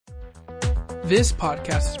This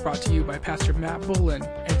podcast is brought to you by Pastor Matt Bullen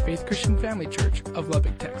and Faith Christian Family Church of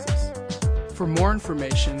Lubbock, Texas. For more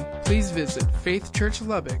information, please visit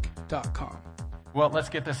faithchurchlubbock.com. Well, let's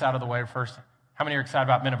get this out of the way first. How many are excited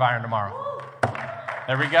about Men of Iron tomorrow?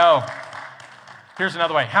 There we go. Here's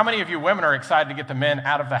another way. How many of you women are excited to get the men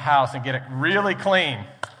out of the house and get it really clean?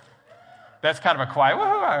 That's kind of a quiet,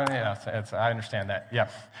 woo-hoo. Yeah, I understand that. Yeah,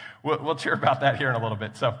 we'll cheer about that here in a little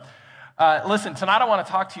bit. So, listen, tonight I want to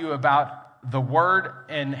talk to you about the Word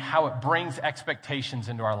and how it brings expectations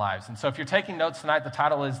into our lives. And so if you're taking notes tonight, the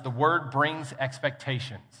title is The Word Brings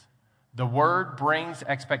Expectations. The Word Brings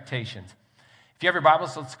Expectations. If you have your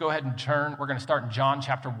Bibles, let's go ahead and turn. We're going to start in John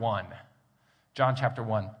chapter 1. John chapter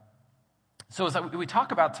 1. So as we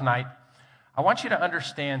talk about tonight, I want you to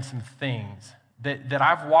understand some things that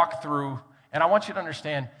I've walked through, and I want you to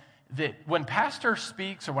understand that when pastor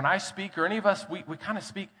speaks or when I speak or any of us, we kind of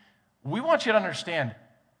speak, we want you to understand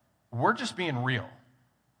we're just being real.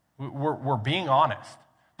 We're being honest.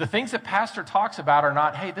 The things that pastor talks about are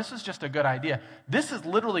not, hey, this is just a good idea. This is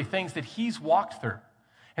literally things that he's walked through.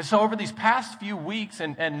 And so over these past few weeks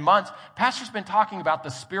and months, pastor's been talking about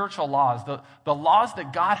the spiritual laws, the laws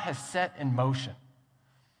that God has set in motion.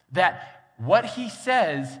 That what he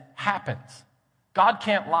says happens. God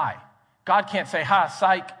can't lie. God can't say,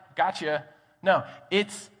 psych, gotcha. No,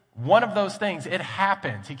 it's one of those things. It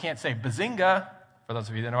happens. He can't say, bazinga. For those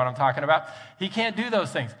of you that know what I'm talking about, he can't do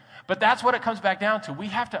those things. But that's what it comes back down to. We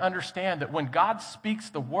have to understand that when God speaks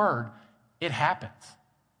the word, it happens.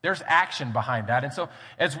 There's action behind that. And so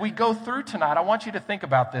as we go through tonight, I want you to think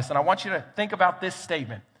about this, and I want you to think about this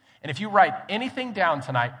statement. And if you write anything down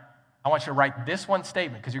tonight, I want you to write this one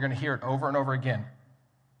statement because you're going to hear it over and over again.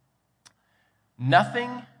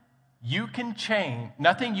 Nothing you can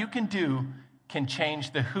do can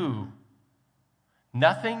change the who.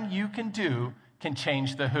 Nothing you can do can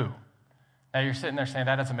change the who. Now you're sitting there saying,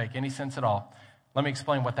 that doesn't make any sense at all. Let me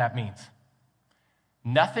explain what that means.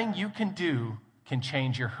 Nothing you can do can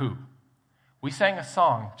change your who. We sang a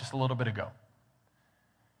song just a little bit ago.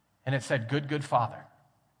 And it said, good, good Father.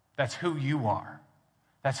 That's who you are.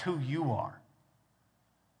 That's who you are.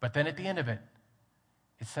 But then at the end of it,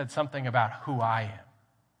 it said something about who I am.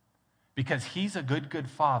 Because he's a good, good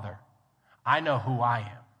Father, I know who I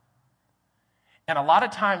am. And a lot of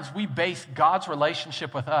times we base God's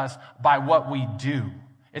relationship with us by what we do.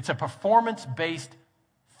 It's a performance-based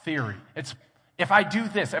theory. It's if I do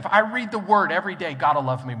this, if I read the word every day, God will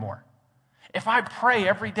love me more. If I pray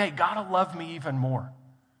every day, God will love me even more.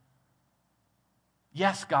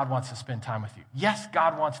 Yes, God wants to spend time with you. Yes,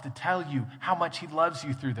 God wants to tell you how much he loves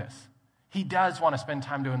you through this. He does want to spend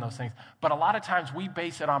time doing those things. But a lot of times we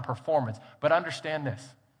base it on performance. But understand this.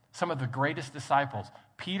 Some of the greatest disciples,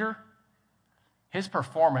 Peter, his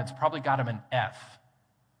performance probably got him an F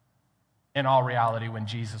in all reality when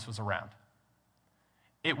Jesus was around.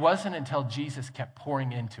 It wasn't until Jesus kept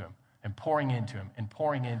pouring into him and pouring into him and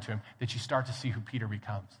pouring into him that you start to see who Peter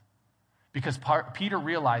becomes. Because Peter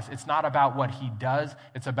realized it's not about what he does,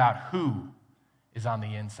 it's about who is on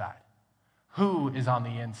the inside. Who is on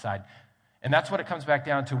the inside. And that's what it comes back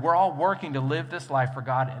down to. We're all working to live this life for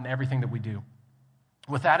God in everything that we do.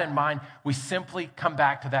 With that in mind, we simply come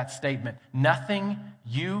back to that statement. Nothing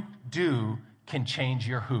you do can change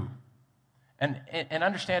your who. And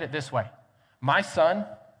understand it this way. My son,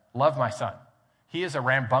 love my son. He is a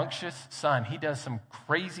rambunctious son. He does some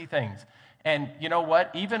crazy things. And you know what?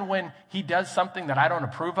 Even when he does something that I don't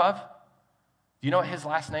approve of, do you know what his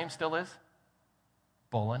last name still is?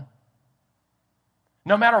 Bullen.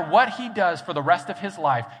 No matter what he does for the rest of his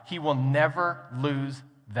life, he will never lose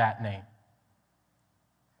that name.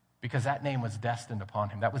 Because that name was destined upon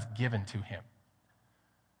him. That was given to him.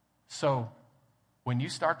 So when you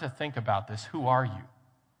start to think about this, who are you?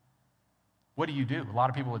 What do you do? A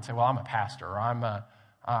lot of people would say, well, I'm a pastor, or I'm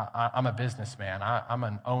a businessman, I'm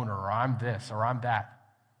an owner, or I'm this, or I'm that.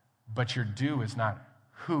 But your do is not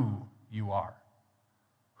who you are.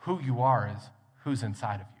 Who you are is who's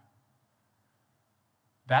inside of you.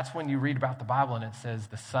 That's when you read about the Bible and it says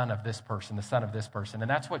the son of this person, the son of this person.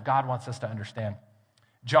 And that's what God wants us to understand.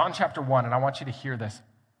 John chapter 1, and I want you to hear this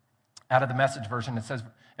out of the Message version. It says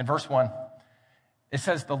in verse 1, it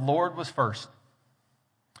says, the Lord was first.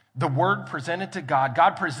 The Word presented to God.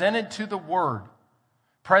 God presented to the Word,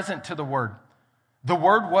 present to the Word. The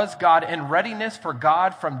Word was God in readiness for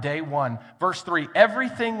God from day one. Verse 3,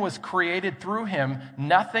 everything was created through him.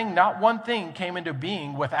 Nothing, not one thing came into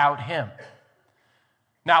being without him.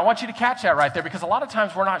 Now, I want you to catch that right there because a lot of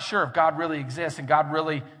times we're not sure if God really exists and God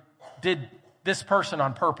really did this person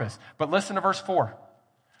on purpose. But listen to verse 4.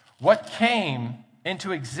 What came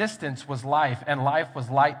into existence was life, and life was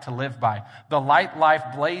light to live by. The life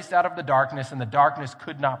blazed out of the darkness, and the darkness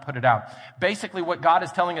could not put it out. Basically, what God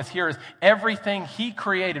is telling us here is everything he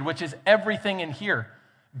created, which is everything in here,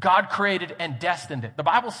 God created and destined it. The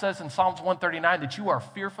Bible says in Psalms 139 that you are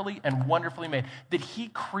fearfully and wonderfully made, that he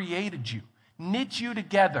created you, knit you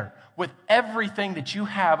together with everything that you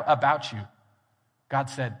have about you. God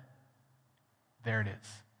said, there it is.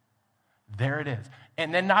 There it is.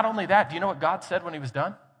 And then not only that, do you know what God said when he was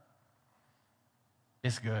done?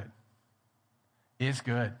 It's good. It's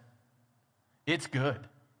good. It's good.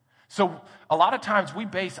 So a lot of times we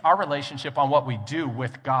base our relationship on what we do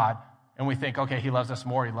with God, and we think, okay, he loves us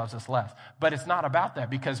more, he loves us less. But it's not about that,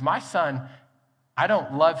 because my son, I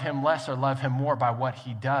don't love him less or love him more by what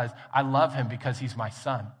he does. I love him because he's my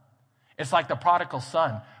son. It's like the prodigal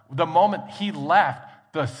son. The moment he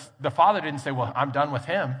left, the father didn't say, well, I'm done with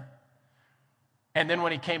him. And then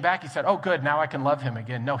when he came back, he said, oh, good, now I can love him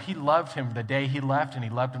again. No, he loved him the day he left, and he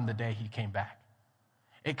loved him the day he came back.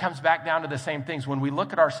 It comes back down to the same things. When we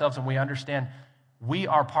look at ourselves and we understand we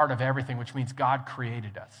are part of everything, which means God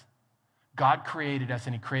created us. God created us,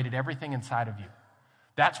 and he created everything inside of you.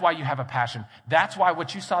 That's why you have a passion. That's why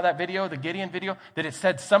what you saw that video, the Gideon video, that it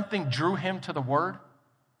said something drew him to the word.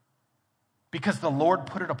 Because the Lord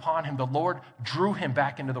put it upon him. The Lord drew him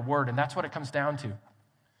back into the word, and that's what it comes down to.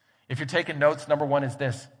 If you're taking notes, number one is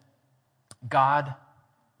this: God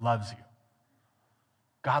loves you.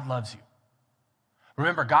 God loves you.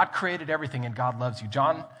 Remember, God created everything and God loves you.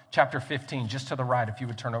 John chapter 15, just to the right, if you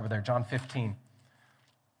would turn over there. John 15.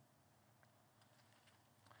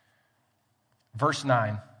 Verse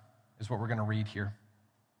 9 is what we're going to read here.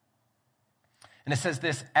 And it says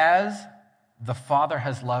this: as the Father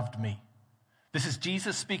has loved me. This is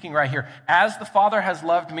Jesus speaking right here. As the Father has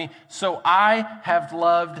loved me, so I have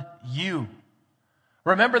loved you.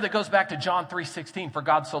 Remember, that goes back to John 3:16. For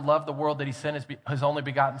God so loved the world that he sent his only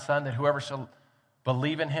begotten Son, that whoever shall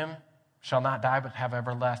believe in him shall not die but have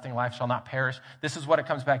everlasting life, shall not perish. This is what it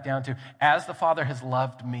comes back down to. As the Father has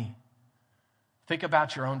loved me. Think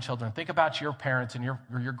about your own children. Think about your parents and your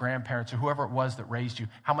grandparents or whoever it was that raised you,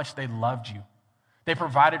 how much they loved you. They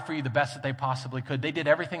provided for you the best that they possibly could. They did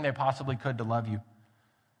everything they possibly could to love you.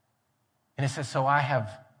 And it says, so I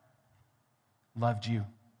have loved you.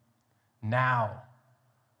 Now,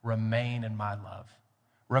 remain in my love.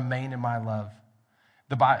 Remain in my love.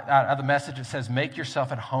 Out of the Message, it says, make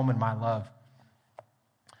yourself at home in my love.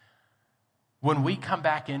 When we come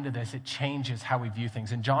back into this, it changes how we view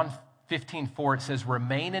things. In John 15:4, it says,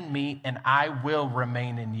 remain in me and I will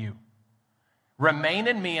remain in you. Remain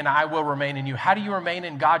in me and I will remain in you. How do you remain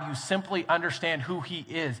in God? You simply understand who he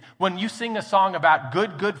is. When you sing a song about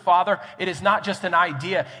good, good Father, it is not just an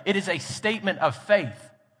idea. It is a statement of faith.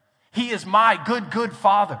 He is my good, good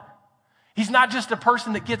Father. He's not just a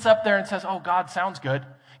person that gets up there and says, oh, God sounds good.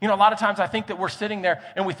 You know, a lot of times I think that we're sitting there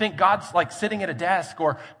and we think God's like sitting at a desk,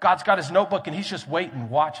 or God's got his notebook and he's just waiting,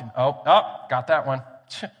 watching. Oh, got that one.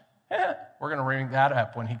 We're going to ring that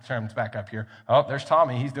up when he comes back up here. Oh, there's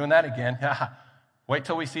Tommy. He's doing that again. Wait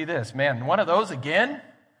till we see this. Man, one of those again,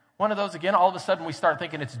 all of a sudden we start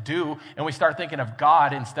thinking it's due, and we start thinking of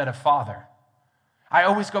God instead of Father. I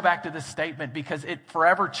always go back to this statement because it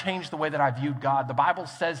forever changed the way that I viewed God. The Bible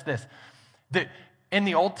says this, that in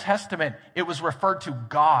the Old Testament, it was referred to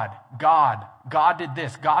God. God did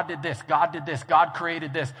this, God did this, God did this, God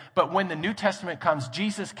created this. But when the New Testament comes,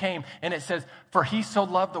 Jesus came, and it says, for he so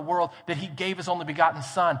loved the world that he gave his only begotten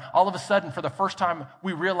Son. All of a sudden, for the first time,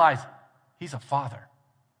 we realize he's a father.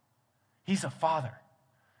 He's a father.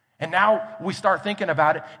 And now we start thinking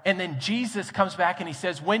about it, and then Jesus comes back and he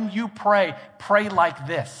says, when you pray, pray like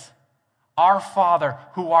this: our Father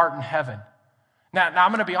who art in heaven. Now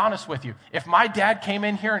I'm going to be honest with you. If my dad came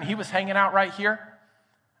in here and he was hanging out right here,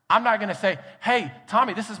 I'm not going to say, hey,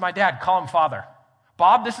 Tommy, this is my dad, call him Father.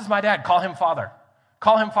 Bob, this is my dad, call him Father.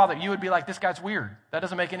 Call him Father. You would be like, this guy's weird. That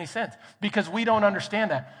doesn't make any sense, because we don't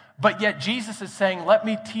understand that. But yet Jesus is saying, let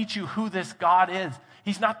me teach you who this God is.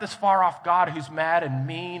 He's not this far off God who's mad and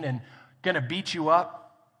mean and going to beat you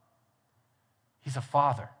up. He's a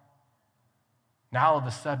father. Now all of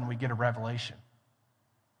a sudden we get a revelation.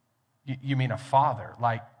 You mean a father,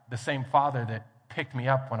 like the same father that picked me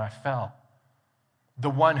up when I fell. The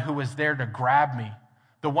one who was there to grab me.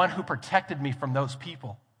 The one who protected me from those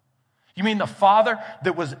people. You mean the Father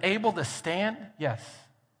that was able to stand? Yes,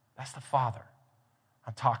 that's the Father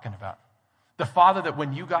I'm talking about. The Father that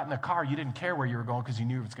when you got in the car, you didn't care where you were going because you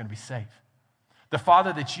knew it was going to be safe. The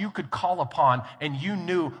Father that you could call upon and you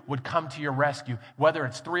knew would come to your rescue, whether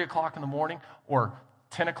it's 3 o'clock in the morning or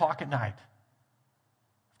 10 o'clock at night.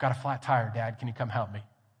 I've got a flat tire, Dad. Can you come help me?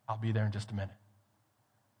 I'll be there in just a minute.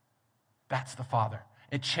 That's the Father.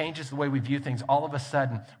 It changes the way we view things. All of a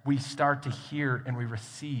sudden, we start to hear and we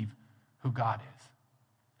receive who God is.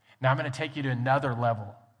 Now I'm going to take you to another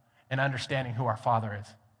level in understanding who our Father is.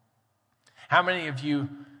 How many of you,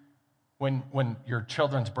 when your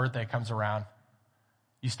children's birthday comes around,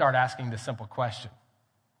 you start asking this simple question: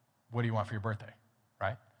 what do you want for your birthday,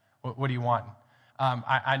 right? What do you want?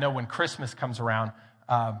 I know when Christmas comes around,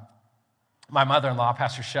 my mother-in-law,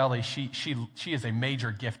 Pastor Shelley, she is a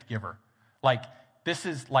major gift giver. Like, this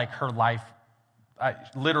is like her life.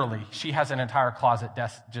 Literally, she has an entire closet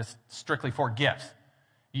just strictly for gifts.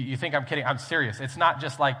 You think I'm kidding? I'm serious. It's not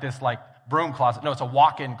just like this broom closet. No, it's a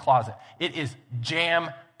walk-in closet. It is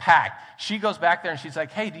jam-packed. She goes back there and she's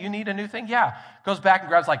like, hey, do you need a new thing? Yeah. Goes back and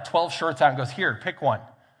grabs 12 shirts out and goes, here, pick one.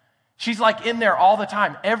 She's in there all the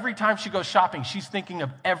time. Every time she goes shopping, she's thinking of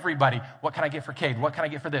everybody. What can I get for Cade? What can I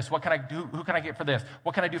get for this? What can I do? Who can I get for this?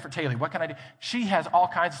 What can I do for Taylor? What can I do? She has all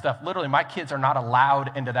kinds of stuff. Literally, my kids are not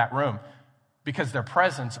allowed into that room because their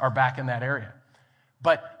presents are back in that area.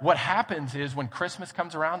 But what happens is when Christmas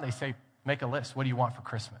comes around, they say, make a list. What do you want for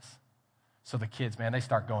Christmas? So the kids, man, they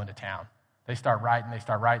start going to town. They start writing, they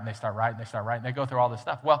start writing, they start writing, they start writing. They go through all this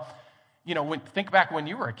stuff. Well, think back when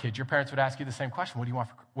you were a kid, your parents would ask you the same question: what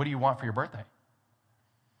do you want for your birthday?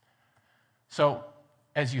 So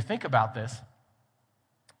as you think about this,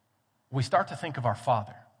 we start to think of our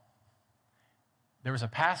Father. There was a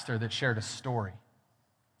pastor that shared a story,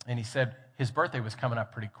 and he said his birthday was coming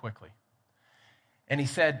up pretty quickly. And he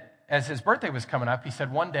said, as his birthday was coming up, he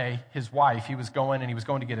said one day his wife, he was going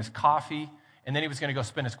to get his coffee, and then he was going to go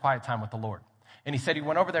spend his quiet time with the Lord. And he said he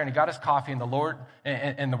went over there and he got his coffee, and the Lord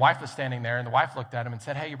and the wife was standing there, and the wife looked at him and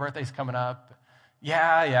said, hey, your birthday's coming up.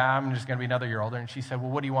 Yeah, I'm just going to be another year older. And she said, well,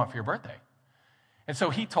 what do you want for your birthday? And so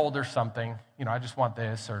he told her something, I just want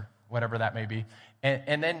this, or whatever that may be.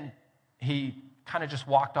 And then he kind of just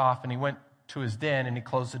walked off, and he went to his den, and he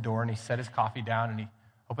closed the door, and he set his coffee down, and he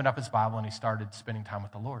opened up his Bible, and he started spending time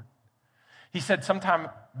with the Lord. He said sometime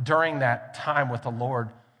during that time with the Lord,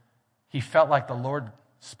 he felt like the Lord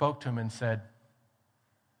spoke to him and said,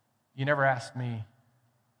 you never asked me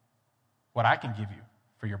what I can give you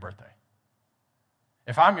for your birthday.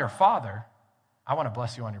 If I'm your Father, I want to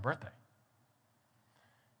bless you on your birthday.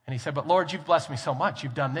 And he said, but Lord, you've blessed me so much.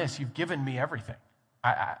 You've done this. You've given me everything.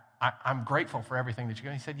 I'm grateful for everything that you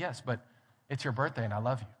give. He said, yes, but it's your birthday and I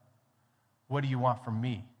love you. What do you want from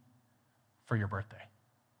me for your birthday?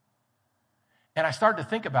 And I started to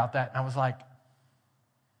think about that, and I was like,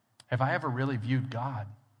 have I ever really viewed God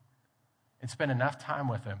and spent enough time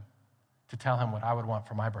with him to tell him what I would want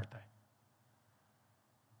for my birthday?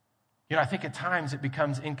 I think at times it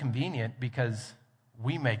becomes inconvenient because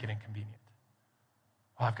we make it inconvenient.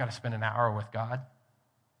 Well, I've got to spend an hour with God.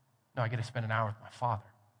 No, I get to spend an hour with my Father.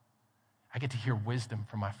 I get to hear wisdom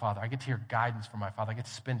from my Father. I get to hear guidance from my Father. I get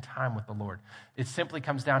to spend time with the Lord. It simply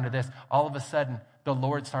comes down to this. All of a sudden, the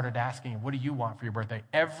Lord started asking him, what do you want for your birthday?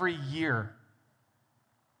 Every year,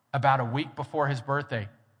 about a week before his birthday,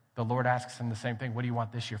 the Lord asks him the same thing. What do you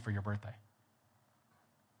want this year for your birthday?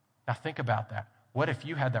 Now think about that. What if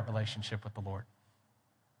you had that relationship with the Lord?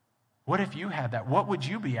 What if you had that? What would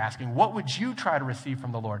you be asking? What would you try to receive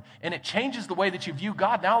from the Lord? And it changes the way that you view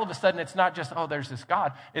God. Now all of a sudden it's not just, oh, there's this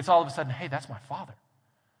God. It's all of a sudden, hey, that's my Father.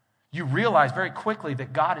 You realize very quickly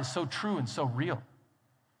that God is so true and so real.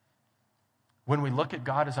 When we look at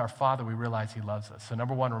God as our Father, we realize he loves us. So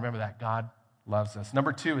number one, remember that God loves us.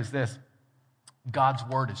 Number two is this: God's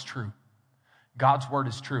word is true. God's word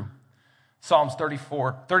is true. Psalms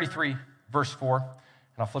 33, verse 4, and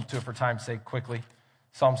I'll flip to it for time's sake quickly.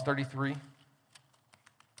 Psalms 33, and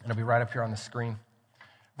it'll be right up here on the screen.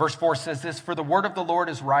 Verse 4 says this: for the word of the Lord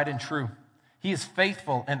is right and true. He is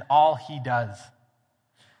faithful in all he does.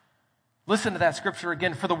 Listen to that scripture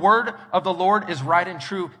again. For the word of the Lord is right and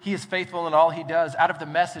true. He is faithful in all he does. Out of the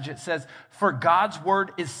Message, it says, for God's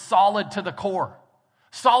word is solid to the core.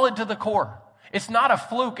 Solid to the core. It's not a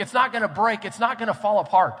fluke. It's not going to break. It's not going to fall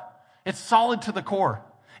apart. It's solid to the core.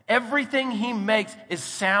 Everything he makes is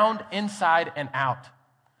sound inside and out.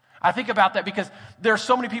 I think about that because there are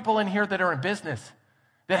so many people in here that are in business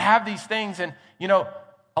that have these things. And,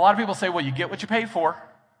 a lot of people say, well, you get what you pay for.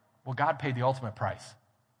 Well, God paid the ultimate price.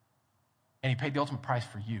 And he paid the ultimate price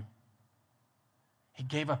for you. He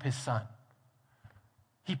gave up his son.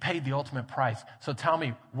 He paid the ultimate price. So tell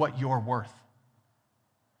me what you're worth.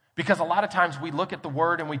 Because a lot of times we look at the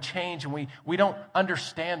word and we change and we don't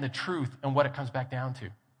understand the truth and what it comes back down to.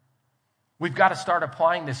 We've got to start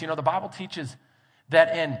applying this. The Bible teaches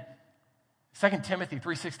that in 2 Timothy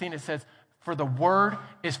 3:16, it says, for the word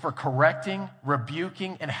is for correcting,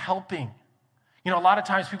 rebuking, and helping. You know, a lot of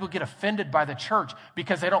times people get offended by the church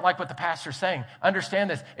because they don't like what the pastor's saying. Understand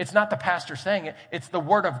this. It's not the pastor saying it. It's the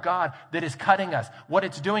word of God that is cutting us. What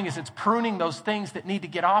it's doing is it's pruning those things that need to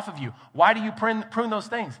get off of you. Why do you prune those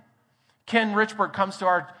things? Ken Richburg comes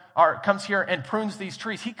to comes here and prunes these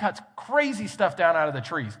trees. He cuts crazy stuff down out of the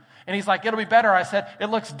trees. And he's like, it'll be better. I said, it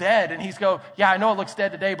looks dead. And he's go, yeah, I know it looks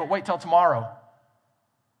dead today, but wait till tomorrow.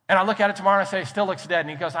 And I look at it tomorrow and I say, it still looks dead. And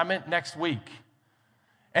he goes, I meant next week.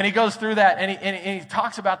 And he goes through that, and he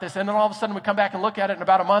talks about this, and then all of a sudden we come back and look at it in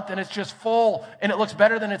about a month, and it's just full, and it looks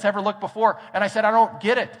better than it's ever looked before. And I said, I don't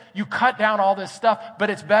get it. You cut down all this stuff, but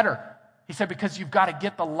it's better. He said, because you've got to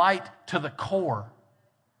get the light to the core.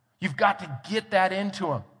 You've got to get that into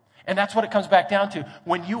them. And that's what it comes back down to.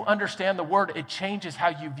 When you understand the word, it changes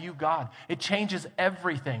how you view God. It changes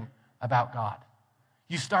everything about God.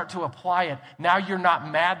 You start to apply it. Now you're not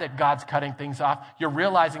mad that God's cutting things off. You're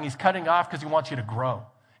realizing he's cutting off because he wants you to grow.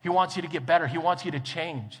 He wants you to get better. He wants you to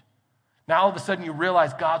change. Now all of a sudden you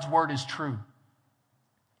realize God's word is true.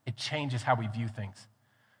 It changes how we view things.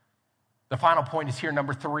 The final point is here,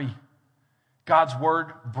 number 3. God's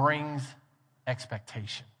word brings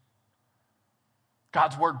expectation.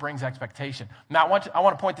 God's word brings expectation. Now I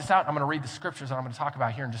want to point this out. I'm going to read the scriptures that I'm going to talk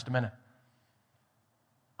about here in just a minute.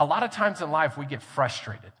 A lot of times in life we get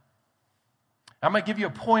frustrated. I'm going to give you a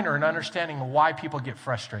pointer in understanding why people get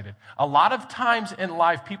frustrated. A lot of times in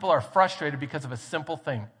life, people are frustrated because of a simple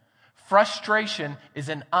thing. Frustration is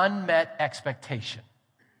an unmet expectation.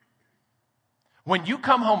 When you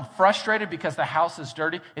come home frustrated because the house is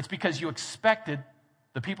dirty, it's because you expected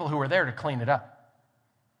the people who were there to clean it up.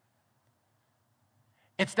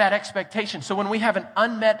 It's that expectation. So when we have an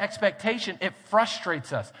unmet expectation, it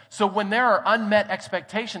frustrates us. So when there are unmet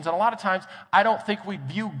expectations, and a lot of times I don't think we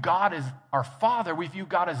view God as our Father, we view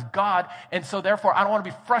God as God, and so therefore I don't want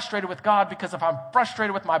to be frustrated with God, because if I'm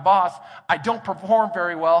frustrated with my boss, I don't perform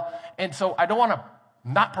very well, and so I don't want to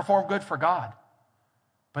not perform good for God.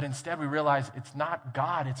 But instead we realize it's not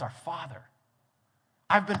God, it's our Father.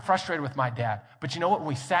 I've been frustrated with my dad. But you know what? When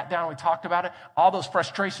we sat down and we talked about it, all those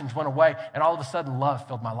frustrations went away, and all of a sudden love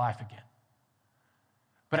filled my life again.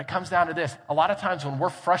 But it comes down to this. A lot of times when we're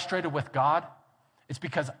frustrated with God, it's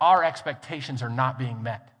because our expectations are not being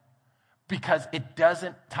met, because it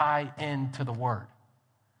doesn't tie into the word.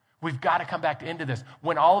 We've got to come back into this.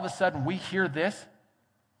 When all of a sudden we hear this,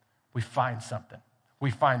 we find something.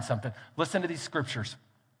 We find something. Listen to these scriptures.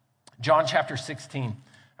 John chapter 16.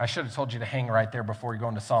 I should have told you to hang right there before we go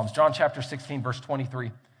into Psalms. John chapter 16, verse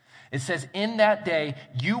 23. It says, in that day,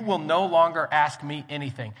 you will no longer ask me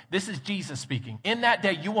anything. This is Jesus speaking. In that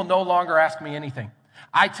day, you will no longer ask me anything.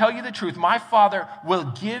 I tell you the truth, my Father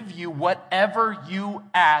will give you whatever you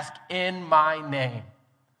ask in my name.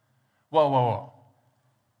 Whoa.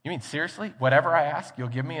 You mean seriously? Whatever I ask, you'll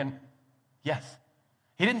give me? And yes.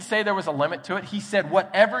 He didn't say there was a limit to it. He said,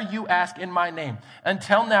 whatever you ask in my name.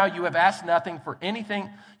 Until now, you have asked nothing for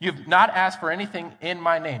anything. You've not asked for anything in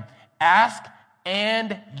my name. Ask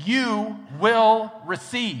and you will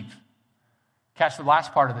receive. Catch the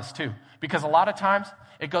last part of this too. Because a lot of times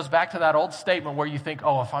it goes back to that old statement where you think,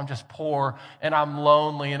 oh, if I'm just poor and I'm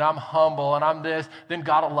lonely and I'm humble and I'm this, then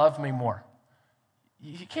God will love me more.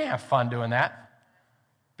 You can't have fun doing that.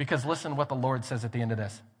 Because listen to what the Lord says at the end of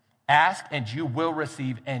this. Ask and you will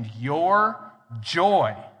receive, and your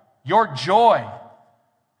joy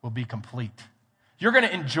will be complete. You're going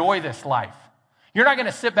to enjoy this life. You're not going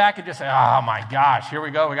to sit back and just say, oh my gosh, here we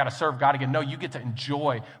go, we got to serve God again. No, you get to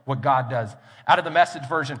enjoy what God does. Out of the Message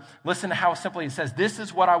version, listen to how simply it says, this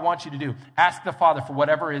is what I want you to do. Ask the Father for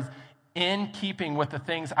whatever is in keeping with the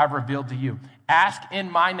things I've revealed to you. Ask in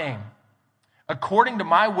my name, according to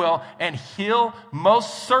my will, and he'll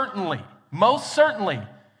most certainly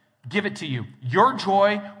give it to you. Your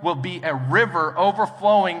joy will be a river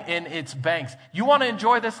overflowing in its banks. You want to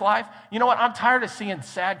enjoy this life? You know what? I'm tired of seeing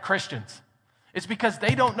sad Christians. It's because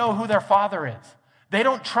they don't know who their Father is. They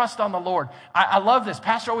don't trust on the Lord. I love this.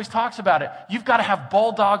 Pastor always talks about it. You've got to have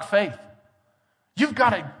bulldog faith. You've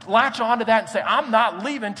got to latch onto that and say, I'm not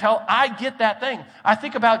leaving till I get that thing. I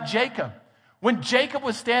think about Jacob. When Jacob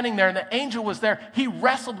was standing there and the angel was there, he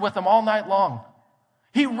wrestled with him all night long.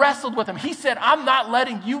 He wrestled with him. He said, I'm not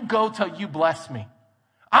letting you go till you bless me.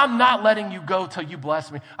 I'm not letting you go till you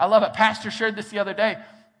bless me. I love it. Pastor shared this the other day.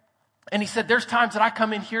 And he said, there's times that I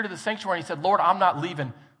come in here to the sanctuary and he said, Lord, I'm not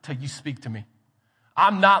leaving till you speak to me.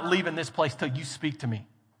 I'm not leaving this place till you speak to me.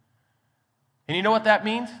 And you know what that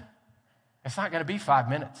means? It's not going to be 5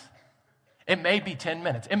 minutes. It may be 10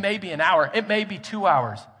 minutes. It may be an hour. It may be 2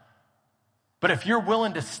 hours. But if you're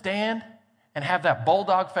willing to stand and have that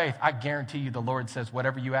bulldog faith, I guarantee you the Lord says,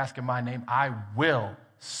 whatever you ask in my name, I will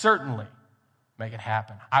certainly make it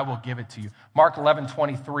happen. I will give it to you. Mark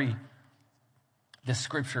 11:23, this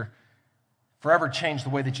scripture forever changed the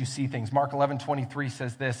way that you see things. Mark 11:23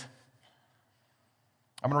 says this.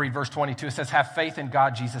 I'm going to read verse 22. It says, have faith in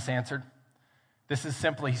God, Jesus answered. This is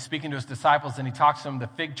simply, he's speaking to his disciples, and he talks to them. The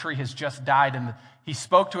fig tree has just died, and he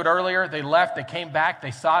spoke to it earlier. They left, they came back,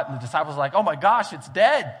 they saw it, and the disciples were like, oh my gosh, it's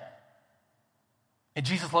dead. And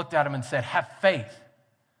Jesus looked at him and said, have faith.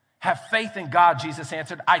 Have faith in God, Jesus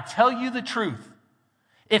answered. I tell you the truth.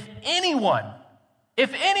 If anyone,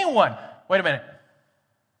 wait a minute.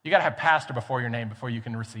 You got to have pastor before your name before you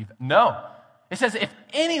can receive it. No. It says, if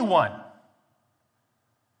anyone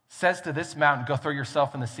says to this mountain, go throw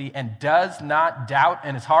yourself in the sea, and does not doubt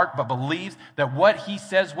in his heart, but believes that what he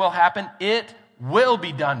says will happen, it will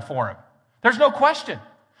be done for him. There's no question.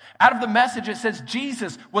 Out of the Message, it says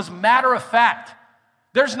Jesus was matter of fact.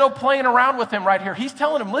 There's no playing around with him right here. He's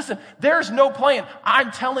telling him, listen, there's no playing.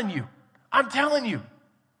 I'm telling you.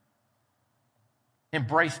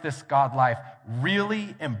 Embrace this God life.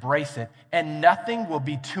 Really embrace it, and nothing will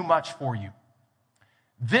be too much for you.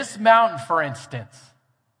 This mountain, for instance,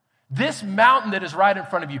 this mountain that is right in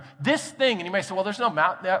front of you, this thing, and you may say, well, there's no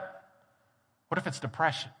mountain there. What if it's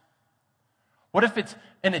depression? What if it's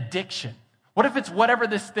an addiction? What if it's whatever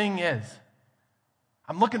this thing is?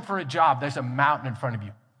 I'm looking for a job. There's a mountain in front of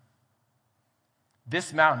you.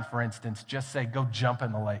 This mountain, for instance, just say, go jump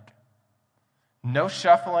in the lake. No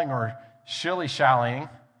shuffling or shilly-shallying.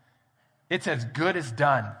 It's as good as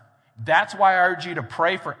done. That's why I urge you to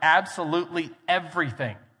pray for absolutely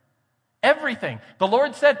everything. Everything. The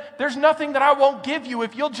Lord said, there's nothing that I won't give you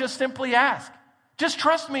if you'll just simply ask. Just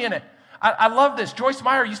trust me in it. I love this. Joyce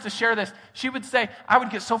Meyer used to share this. She would say, I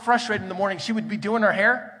would get so frustrated in the morning. She would be doing her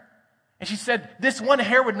hair. And she said, this one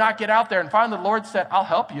hair would not get out there. And finally the Lord said, I'll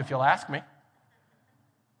help you if you'll ask me.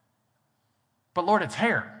 But Lord, it's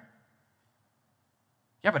hair.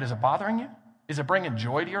 Yeah, but is it bothering you? Is it bringing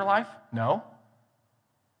joy to your life? No.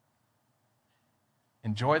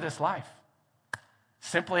 Enjoy this life.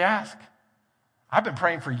 Simply ask. I've been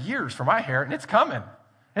praying for years for my hair, and it's coming.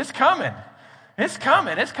 It's coming. It's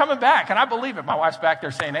coming. It's coming back, and I believe it. My wife's back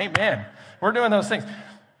there saying, amen. We're doing those things.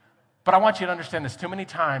 But I want you to understand this. Too many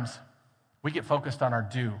times, we get focused on our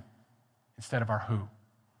do instead of our who.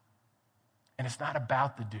 And it's not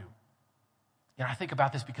about the do. You know, I think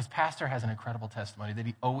about this because Pastor has an incredible testimony that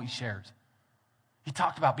he always shares. He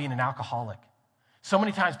talked about being an alcoholic. So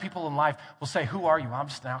many times people in life will say, who are you? I'm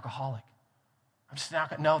just an alcoholic.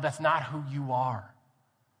 No, that's not who you are.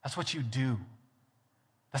 That's what you do.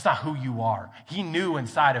 That's not who you are. He knew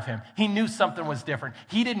inside of him. He knew something was different.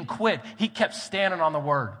 He didn't quit. He kept standing on the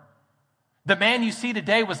word. The man you see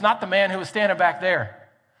today was not the man who was standing back there.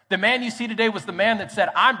 The man you see today was the man that said,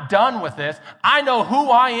 I'm done with this. I know who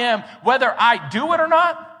I am, whether I do it or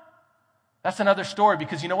not. That's another story,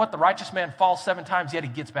 because you know what? The righteous man falls 7 times, yet he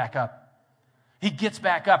gets back up. He gets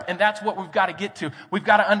back up, and that's what we've got to get to. We've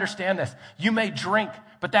got to understand this. You may drink,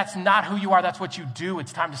 but that's not who you are. That's what you do.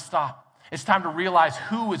 It's time to stop. It's time to realize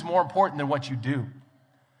who is more important than what you do.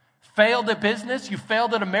 Failed at business, you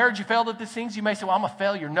failed at a marriage, you failed at these things, you may say, well, I'm a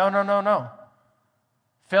failure. No.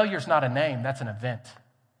 Failure's not a name, that's an event.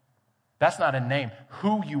 That's not a name.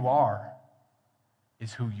 Who you are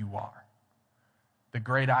is who you are. The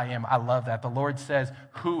great I am. I love that. The Lord says,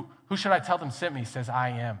 who should I tell them sent me? He says, I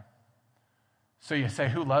am. So you say,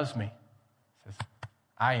 who loves me? He says,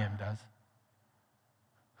 I am does.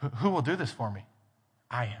 Who will do this for me?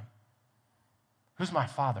 I am. Who's my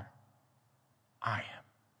Father? I am.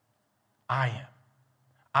 I am.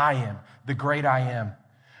 I am. The great I am.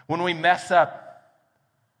 When we mess up,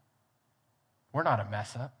 we're not a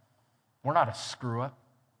mess up. We're not a screw up.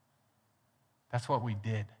 That's what we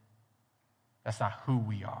did. That's not who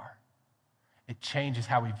we are. It changes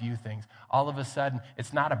how we view things. All of a sudden,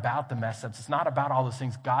 it's not about the mess ups. It's not about all those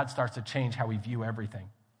things. God starts to change how we view everything.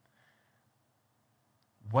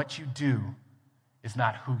 What you do is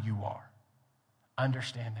not who you are.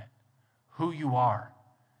 Understand that. Who you are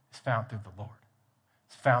is found through the Lord.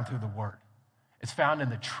 It's found through the Word. It's found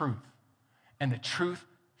in the truth. And the truth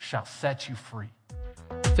shall set you free.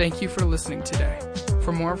 Thank you for listening today.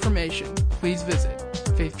 For more information, please visit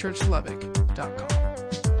faithchurchlubbock.com.